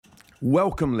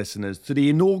Welcome, listeners, to the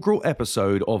inaugural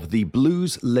episode of The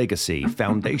Blues Legacy,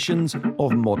 Foundations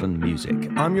of Modern Music.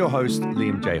 I'm your host,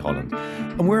 Liam J. Holland,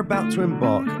 and we're about to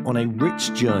embark on a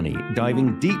rich journey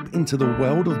diving deep into the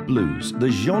world of blues, the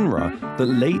genre that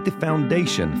laid the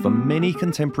foundation for many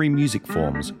contemporary music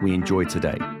forms we enjoy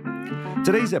today.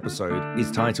 Today's episode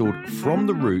is titled From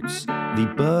the Roots,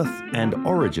 the Birth and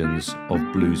Origins of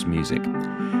Blues Music.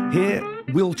 Here,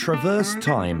 we'll traverse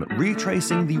time,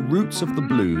 retracing the roots of the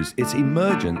blues, its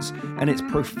emergence, and its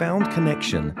profound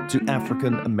connection to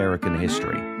African American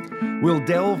history. We'll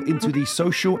delve into the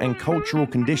social and cultural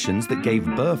conditions that gave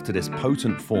birth to this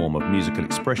potent form of musical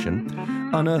expression,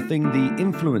 unearthing the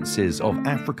influences of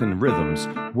African rhythms,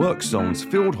 work songs,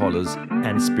 field hollers,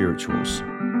 and spirituals.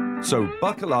 So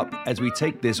buckle up as we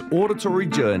take this auditory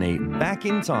journey back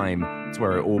in time to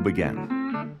where it all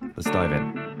began. Let's dive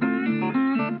in.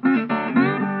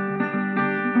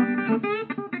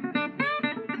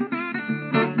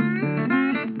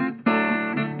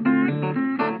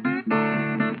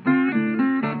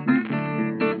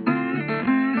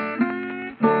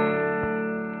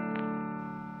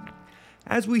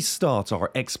 As we start our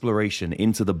exploration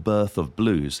into the birth of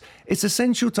blues, it's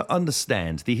essential to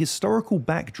understand the historical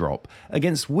backdrop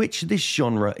against which this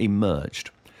genre emerged.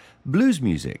 Blues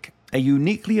music, a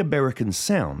uniquely American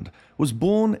sound, was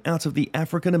born out of the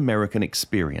African American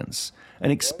experience,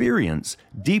 an experience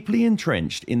deeply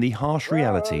entrenched in the harsh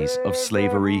realities of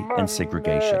slavery and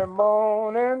segregation.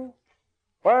 Morning,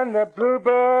 when the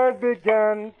bluebird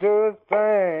began to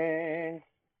sing,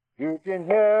 you can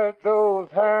hear those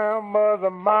hammers a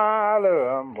mile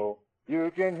or more.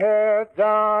 You can hear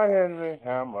John Henry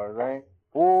hammering.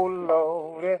 Oh,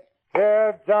 Lord,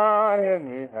 hear John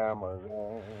Henry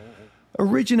hammering.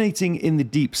 Originating in the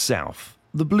Deep South,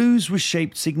 the blues was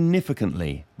shaped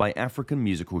significantly by African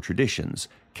musical traditions,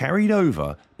 carried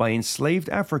over by enslaved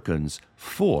Africans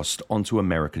forced onto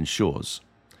American shores.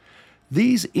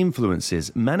 These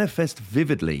influences manifest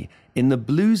vividly in the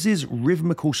blues'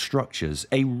 rhythmical structures,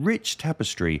 a rich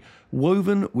tapestry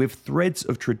woven with threads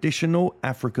of traditional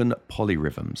African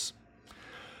polyrhythms.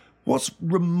 What's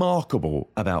remarkable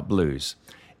about blues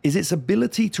is its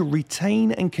ability to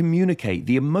retain and communicate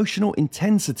the emotional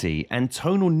intensity and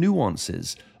tonal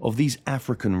nuances of these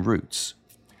African roots.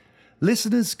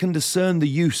 Listeners can discern the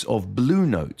use of blue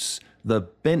notes, the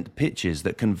bent pitches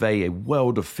that convey a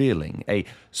world of feeling, a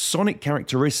sonic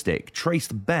characteristic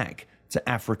traced back to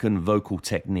African vocal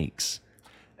techniques.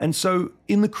 And so,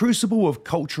 in the crucible of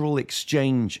cultural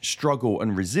exchange, struggle,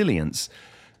 and resilience,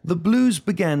 the blues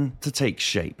began to take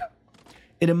shape.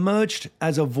 It emerged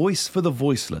as a voice for the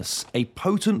voiceless, a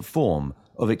potent form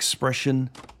of expression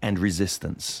and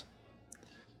resistance.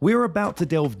 We're about to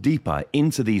delve deeper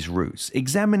into these roots,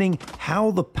 examining how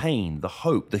the pain, the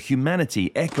hope, the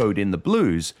humanity echoed in the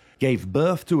blues gave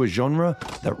birth to a genre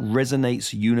that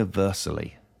resonates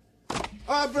universally.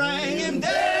 Bring him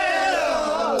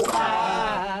down,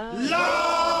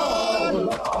 Lord,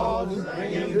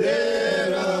 bring him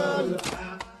down.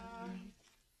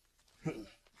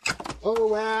 Oh,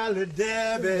 well, the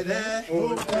Debbie,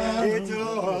 it's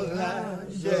all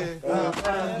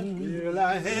feel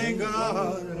I hang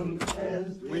on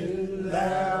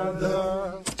without.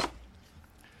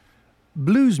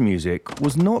 Blues music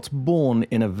was not born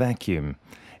in a vacuum.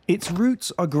 Its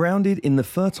roots are grounded in the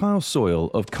fertile soil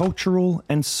of cultural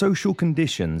and social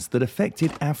conditions that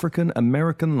affected African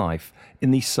American life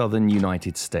in the southern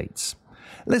United States.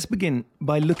 Let's begin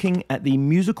by looking at the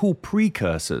musical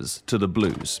precursors to the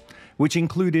blues, which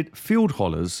included field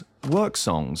hollers, work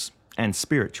songs, and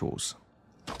spirituals.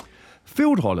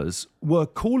 Field hollers were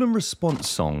call and response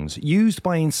songs used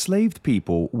by enslaved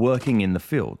people working in the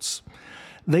fields.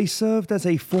 They served as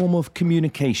a form of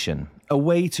communication, a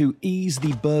way to ease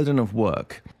the burden of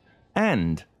work,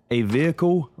 and a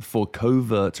vehicle for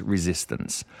covert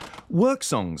resistance. Work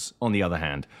songs, on the other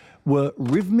hand, were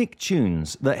rhythmic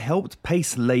tunes that helped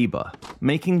pace labor,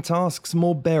 making tasks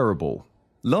more bearable.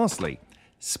 Lastly,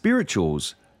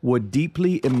 spirituals were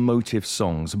deeply emotive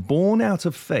songs born out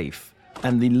of faith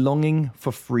and the longing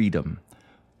for freedom,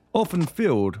 often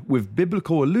filled with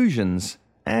biblical allusions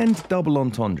and double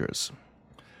entendres.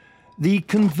 The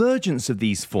convergence of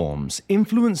these forms,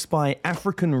 influenced by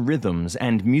African rhythms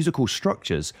and musical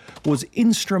structures, was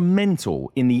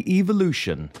instrumental in the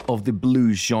evolution of the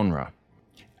blues genre.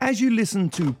 As you listen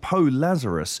to Poe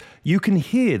Lazarus, you can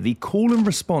hear the call and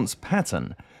response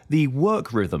pattern, the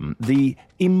work rhythm, the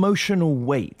emotional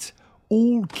weight,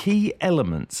 all key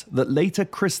elements that later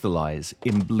crystallize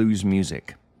in blues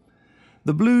music.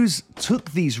 The blues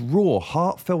took these raw,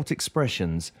 heartfelt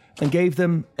expressions and gave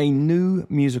them a new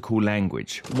musical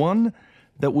language, one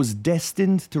that was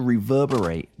destined to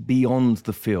reverberate beyond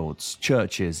the fields,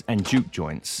 churches, and juke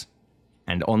joints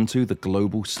and onto the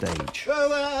global stage.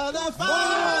 Well, the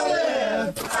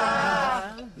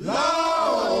 45,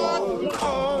 Lord,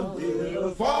 Lord,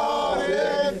 the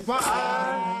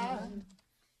 45.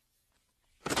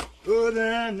 Good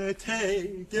and they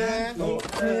take it,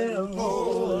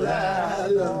 whole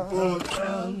island.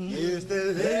 It's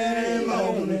the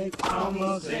lemon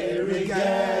commissary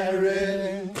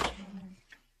Gary.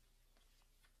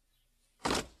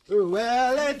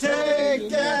 Well, they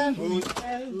take it,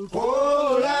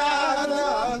 whole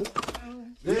island.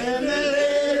 Then they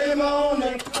lay him on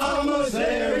the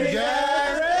commissary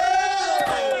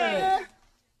Gary.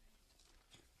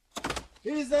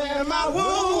 He said, my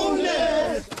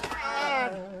wounded,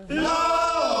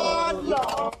 Lord,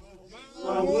 Lord,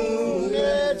 my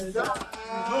wounded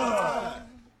side.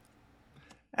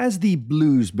 As the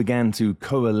blues began to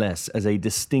coalesce as a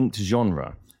distinct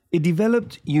genre, it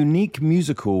developed unique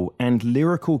musical and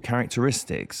lyrical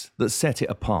characteristics that set it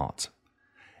apart.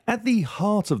 At the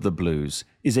heart of the blues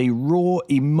is a raw,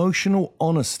 emotional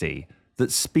honesty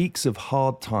that speaks of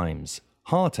hard times,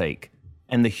 heartache,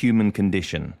 and the human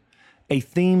condition. A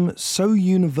theme so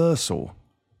universal,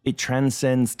 it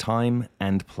transcends time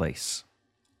and place.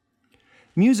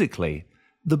 Musically,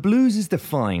 the blues is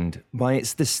defined by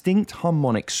its distinct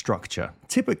harmonic structure,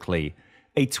 typically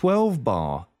a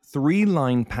 12-bar,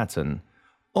 3-line pattern,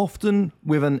 often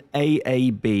with an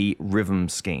AAB rhythm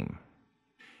scheme.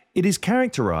 It is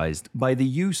characterized by the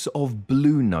use of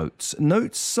blue notes,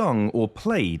 notes sung or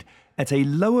played at a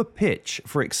lower pitch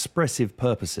for expressive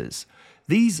purposes.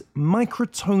 These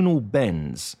microtonal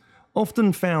bends,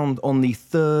 often found on the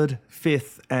 3rd,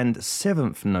 5th, and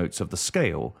 7th notes of the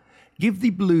scale, give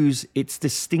the blues its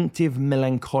distinctive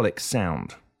melancholic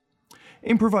sound.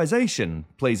 Improvisation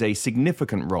plays a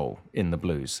significant role in the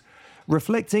blues,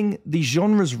 reflecting the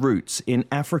genre's roots in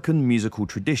African musical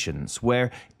traditions where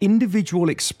individual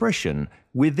expression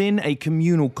within a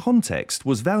communal context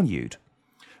was valued.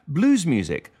 Blues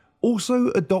music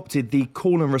also adopted the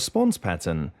call and response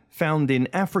pattern found in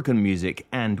African music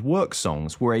and work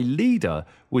songs where a leader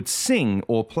would sing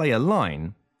or play a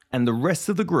line and the rest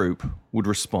of the group would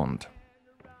respond.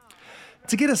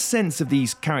 To get a sense of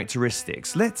these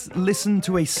characteristics, let's listen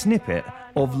to a snippet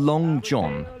of Long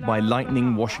John by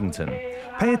Lightning Washington.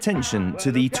 Pay attention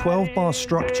to the 12-bar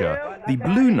structure, the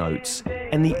blue notes,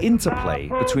 and the interplay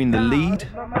between the lead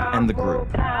and the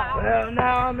group. Well,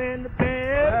 now I'm in the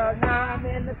pen,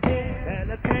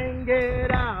 and I can't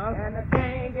get out,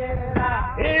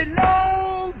 It's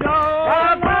Long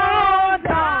John,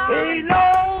 It's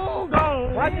Long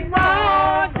John, what you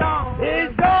want, John?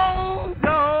 It's Long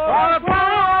John,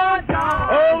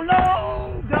 oh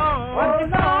Long John, what you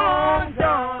want,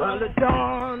 John? Well, the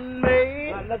John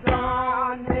made,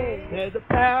 there's a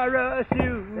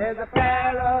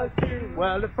parachute,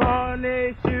 well, the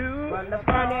funny shoe,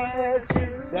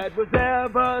 that was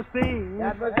ever seen,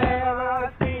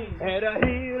 had a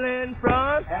heel in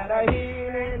front, and a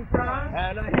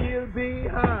heel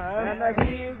behind,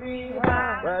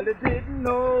 well, it didn't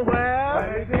know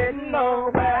where,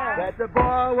 that the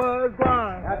boy was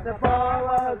gone,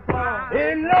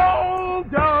 in Long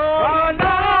John,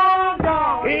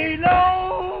 he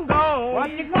Long John,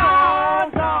 what you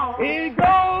gone, John? He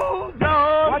goes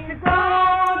John, what you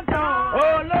gone, John?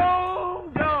 Oh,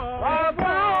 Long John, what you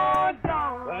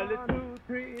gone, well, it's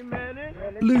 2-3 minutes.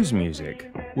 Blues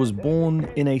music was born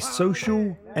in a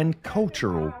social and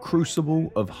cultural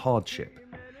crucible of hardship,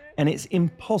 and it's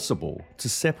impossible to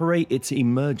separate its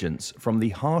emergence from the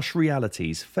harsh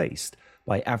realities faced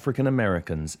by African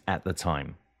Americans at the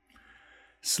time.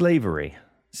 Slavery,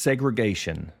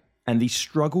 segregation, and the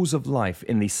struggles of life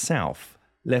in the South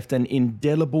left an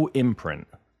indelible imprint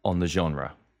on the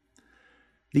genre.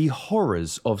 The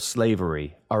horrors of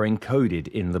slavery are encoded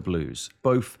in the blues,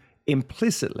 both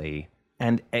implicitly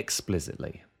and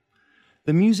explicitly.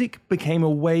 The music became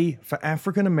a way for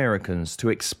African Americans to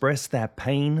express their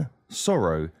pain,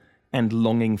 sorrow, and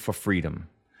longing for freedom.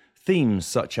 Themes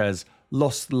such as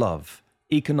lost love,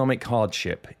 economic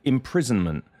hardship,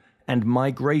 imprisonment, and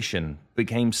migration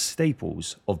became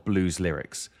staples of blues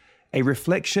lyrics, a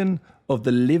reflection of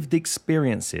the lived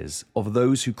experiences of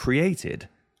those who created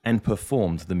and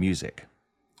performed the music.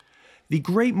 The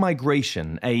Great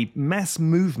Migration, a mass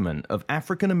movement of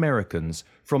African Americans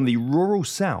from the rural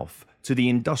South to the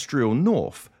industrial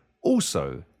North,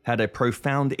 also had a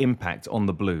profound impact on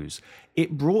the blues.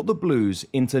 It brought the blues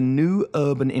into new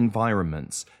urban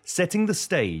environments, setting the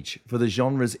stage for the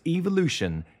genre's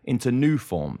evolution into new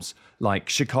forms like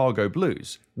Chicago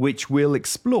blues, which we'll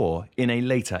explore in a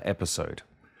later episode.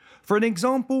 For an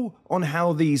example on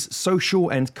how these social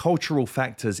and cultural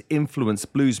factors influence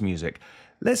blues music,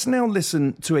 let's now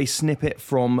listen to a snippet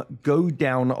from Go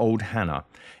Down Old Hannah.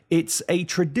 It's a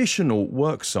traditional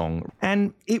work song,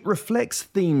 and it reflects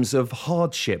themes of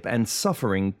hardship and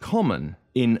suffering common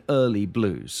in early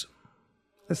blues.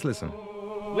 Let's listen.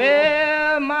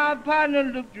 Well, my partner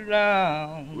looked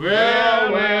around.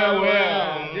 Well.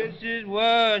 This is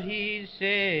what he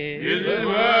said. This is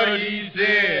what he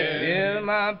said. Well,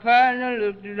 my partner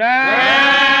looked around.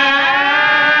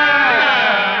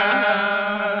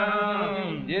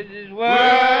 This is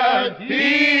what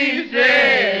he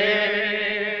said.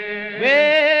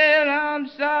 Well, I'm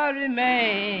sorry,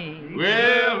 man.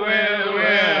 Well.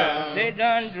 They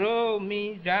done drove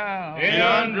me down. They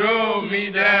done drove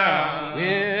me down.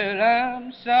 Well,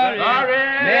 I'm sorry, Sorry.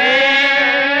 man.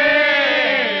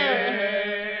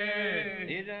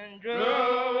 They done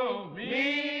drove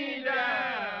me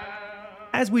down.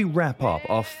 As we wrap up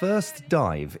our first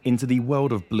dive into the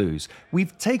world of blues,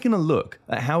 we've taken a look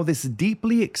at how this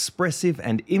deeply expressive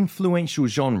and influential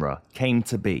genre came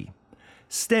to be.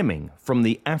 Stemming from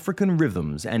the African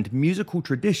rhythms and musical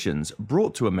traditions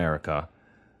brought to America,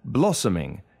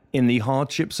 blossoming in the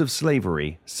hardships of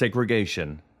slavery,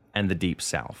 segregation, and the Deep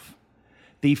South.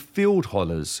 The field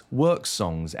hollers, work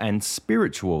songs, and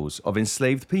spirituals of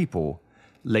enslaved people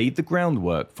laid the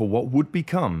groundwork for what would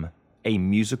become a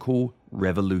musical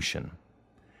revolution.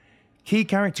 Key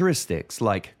characteristics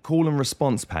like call and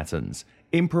response patterns,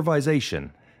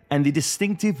 improvisation, and the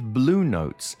distinctive blue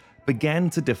notes began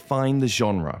to define the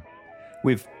genre,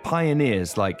 with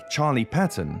pioneers like Charlie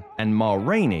Patton and Ma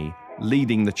Rainey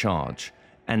leading the charge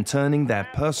and turning their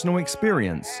personal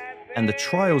experience and the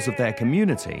trials of their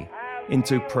community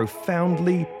into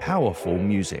profoundly powerful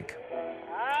music.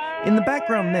 In the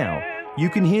background now, you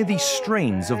can hear the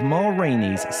strains of Ma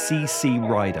Rainey's C.C.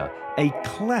 Rider, a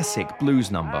classic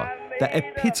blues number that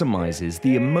epitomizes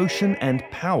the emotion and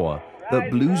power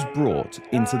that blues brought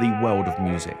into the world of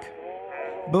music.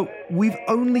 But we've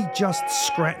only just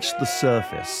scratched the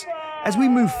surface. As we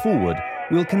move forward,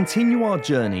 we'll continue our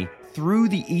journey through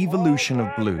the evolution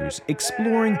of blues,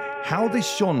 exploring how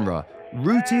this genre,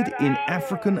 rooted in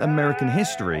African American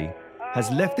history, has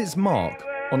left its mark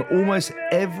on almost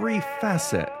every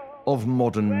facet of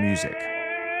modern music.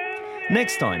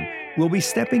 Next time, we'll be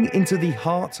stepping into the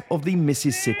heart of the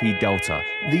Mississippi Delta,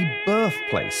 the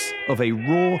birthplace of a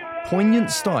raw,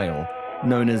 poignant style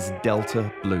known as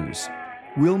Delta blues.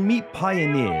 We'll meet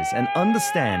pioneers and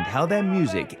understand how their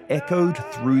music echoed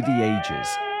through the ages,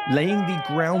 laying the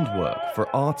groundwork for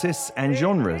artists and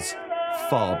genres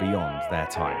far beyond their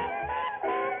time.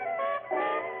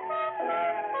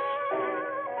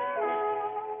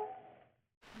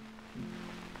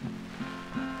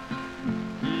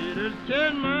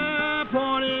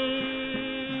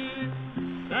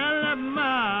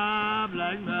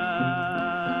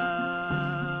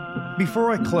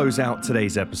 Before I close out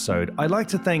today's episode, I'd like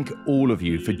to thank all of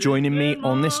you for joining me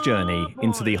on this journey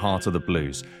into the heart of the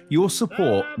blues. Your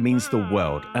support means the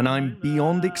world, and I'm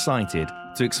beyond excited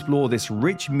to explore this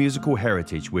rich musical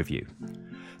heritage with you.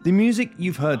 The music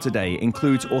you've heard today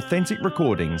includes authentic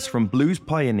recordings from blues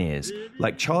pioneers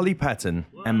like Charlie Patton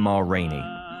and Ma Rainey.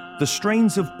 The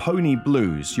strains of pony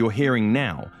blues you're hearing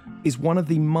now is one of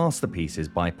the masterpieces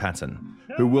by Patton,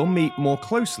 who we'll meet more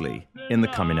closely in the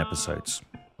coming episodes.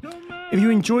 If you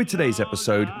enjoyed today's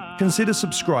episode, consider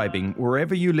subscribing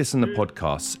wherever you listen to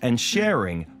podcasts and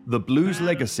sharing the Blues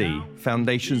Legacy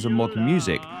Foundations of Modern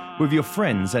Music with your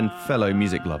friends and fellow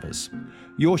music lovers.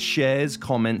 Your shares,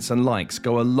 comments, and likes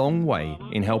go a long way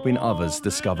in helping others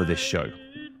discover this show.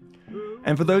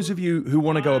 And for those of you who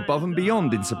want to go above and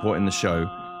beyond in supporting the show,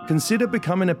 consider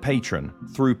becoming a patron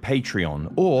through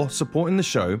Patreon or supporting the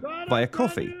show via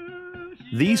Ko-fi.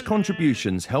 These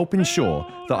contributions help ensure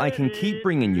that I can keep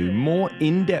bringing you more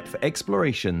in-depth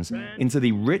explorations into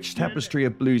the rich tapestry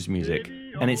of blues music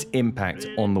and its impact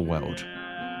on the world.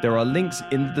 There are links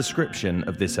in the description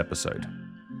of this episode.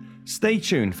 Stay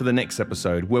tuned for the next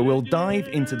episode where we'll dive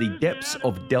into the depths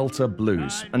of Delta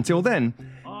blues. Until then,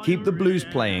 keep the blues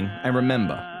playing, and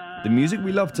remember, the music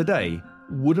we love today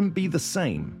wouldn't be the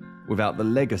same without the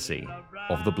legacy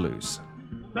of the blues.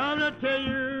 Gonna tell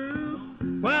you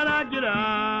when I get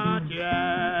out,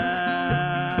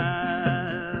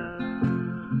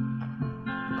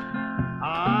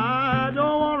 I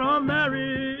don't wanna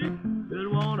marry,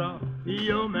 just wanna be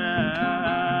your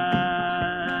man.